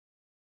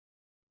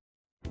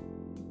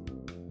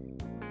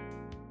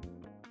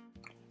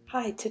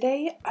Hi,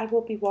 today I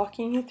will be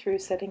walking you through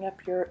setting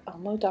up your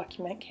Elmo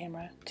document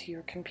camera to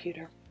your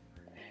computer.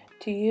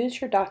 To use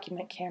your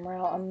document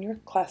camera on your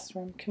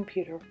classroom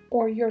computer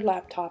or your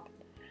laptop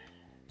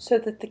so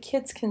that the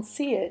kids can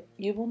see it,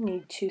 you will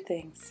need two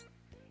things: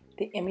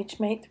 the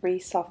ImageMate 3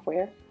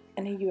 software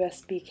and a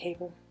USB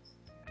cable.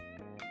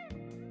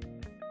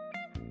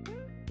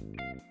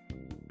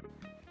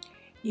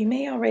 You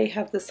may already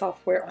have the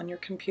software on your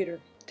computer.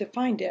 To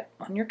find it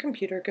on your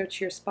computer, go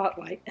to your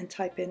Spotlight and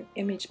type in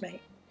ImageMate.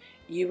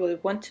 You will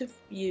want to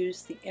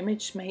use the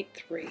ImageMate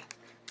 3.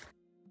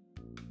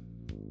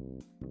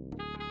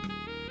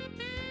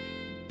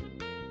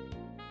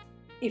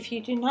 If you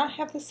do not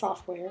have the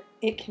software,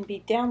 it can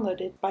be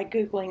downloaded by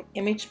Googling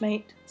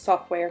ImageMate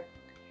software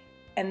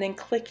and then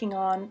clicking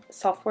on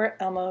Software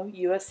Elmo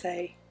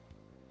USA.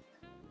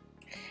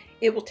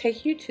 It will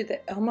take you to the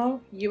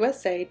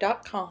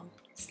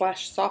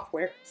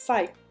elmousa.com/software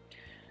site.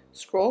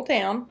 Scroll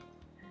down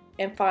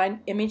and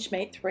find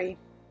ImageMate 3.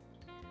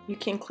 You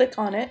can click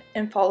on it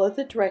and follow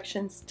the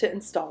directions to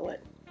install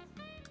it.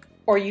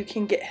 Or you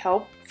can get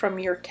help from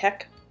your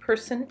tech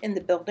person in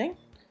the building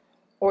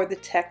or the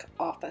tech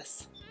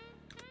office.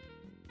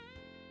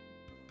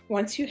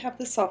 Once you have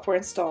the software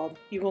installed,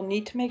 you will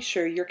need to make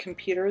sure your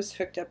computer is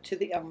hooked up to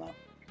the Elmo.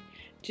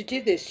 To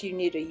do this, you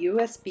need a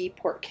USB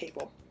port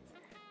cable.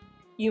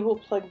 You will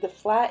plug the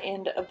flat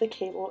end of the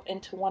cable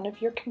into one of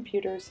your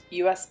computer's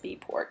USB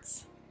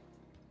ports.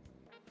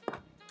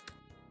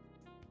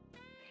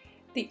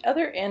 The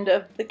other end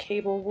of the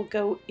cable will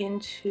go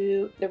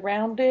into the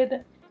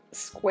rounded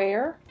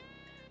square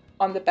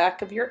on the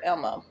back of your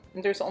Elmo.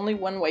 And there's only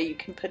one way you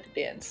can put it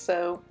in,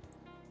 so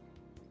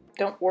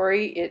don't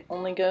worry, it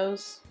only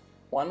goes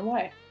one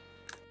way.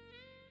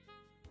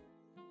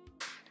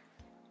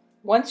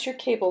 Once your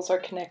cables are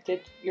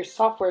connected, your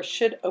software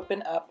should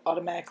open up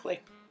automatically.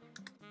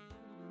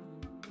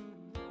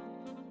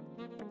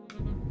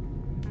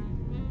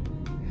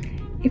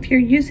 If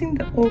you're using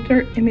the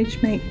older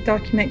ImageMate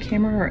document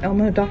camera or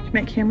Elmo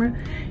document camera,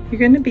 you're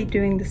going to be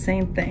doing the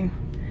same thing.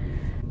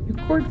 Your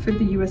cord for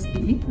the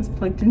USB is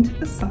plugged into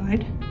the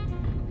side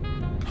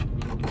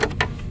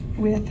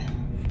with,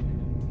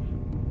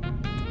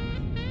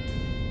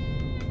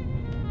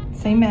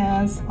 same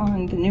as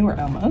on the newer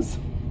Elmos.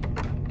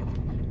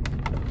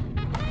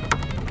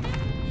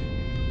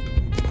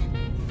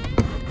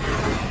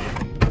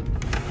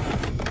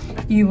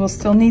 You will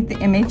still need the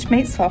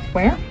ImageMate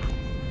software,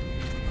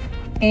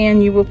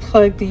 and you will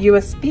plug the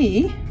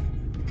USB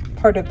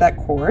part of that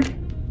cord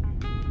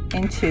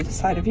into the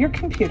side of your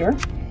computer.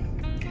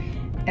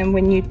 And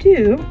when you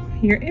do,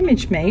 your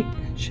ImageMate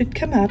should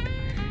come up,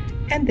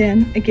 and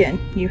then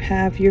again, you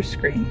have your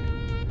screen.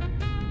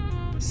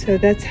 So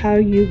that's how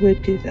you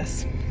would do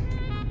this.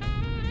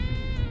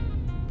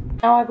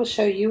 Now I will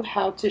show you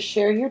how to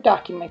share your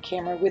document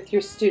camera with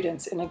your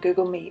students in a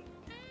Google Meet,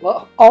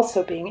 while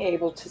also being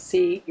able to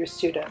see your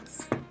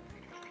students.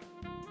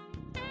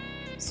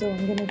 So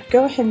I'm going to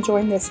go ahead and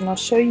join this, and I'll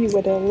show you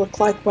what it'll look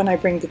like when I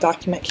bring the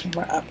document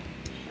camera up.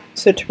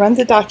 So to run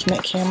the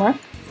document camera,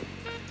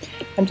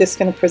 I'm just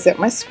going to present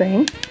my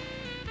screen.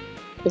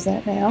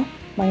 Present now.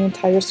 My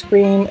entire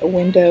screen, a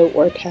window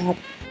or a tab.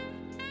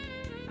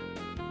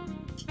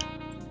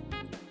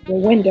 The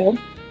window.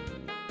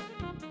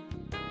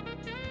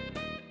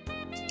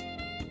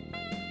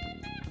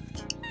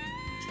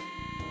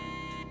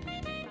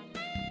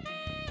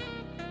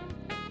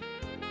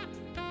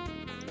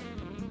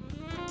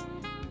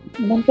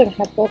 And I'm going to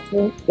have both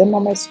of them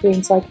on my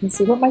screen so I can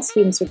see what my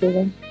students are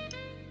doing.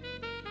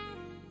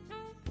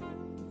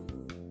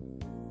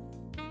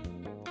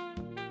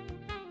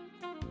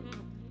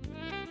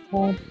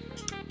 But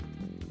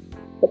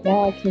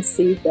now I can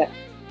see that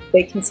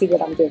they can see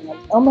what I'm doing with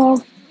Elmo.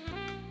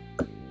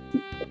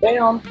 Go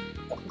down,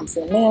 I can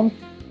zoom in.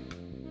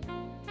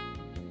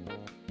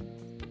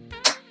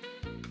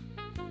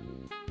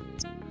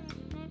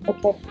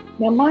 Okay,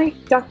 now my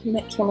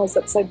document camera is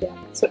upside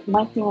down, so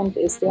my hand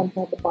is down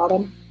here at the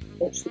bottom.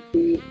 It should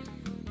be,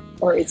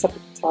 or it's up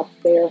at the top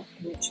there,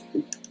 and it should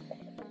be.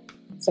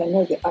 So I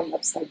know that I'm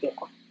upside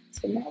down.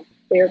 So now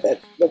there,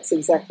 that looks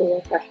exactly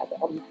like I have it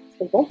on my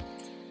table.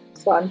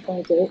 So I'm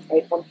going to do it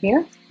right on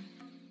here.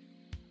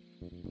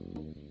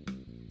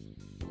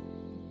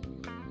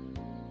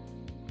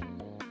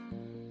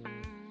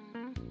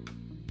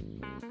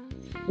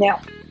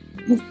 Now,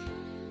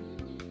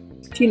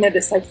 if you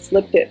notice, I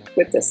flipped it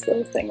with this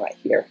little thing right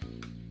here.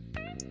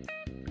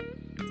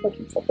 So I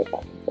can flip it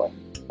back and forth.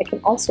 I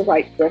can also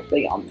write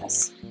directly on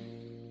this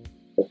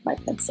with my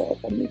pencil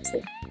if I need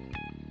to.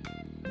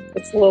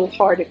 It's a little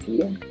hard if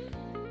you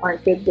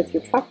aren't good with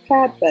your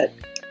trackpad, but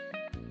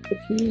if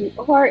you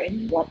are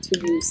and you want to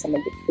use some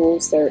of the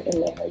tools that are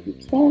in there, you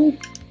can.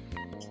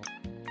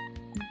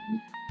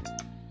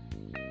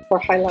 For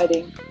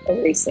highlighting,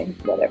 erasing,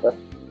 whatever.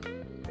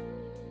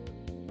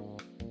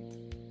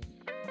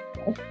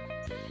 Okay.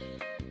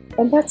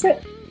 And that's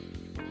it.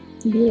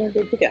 You are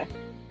good to go.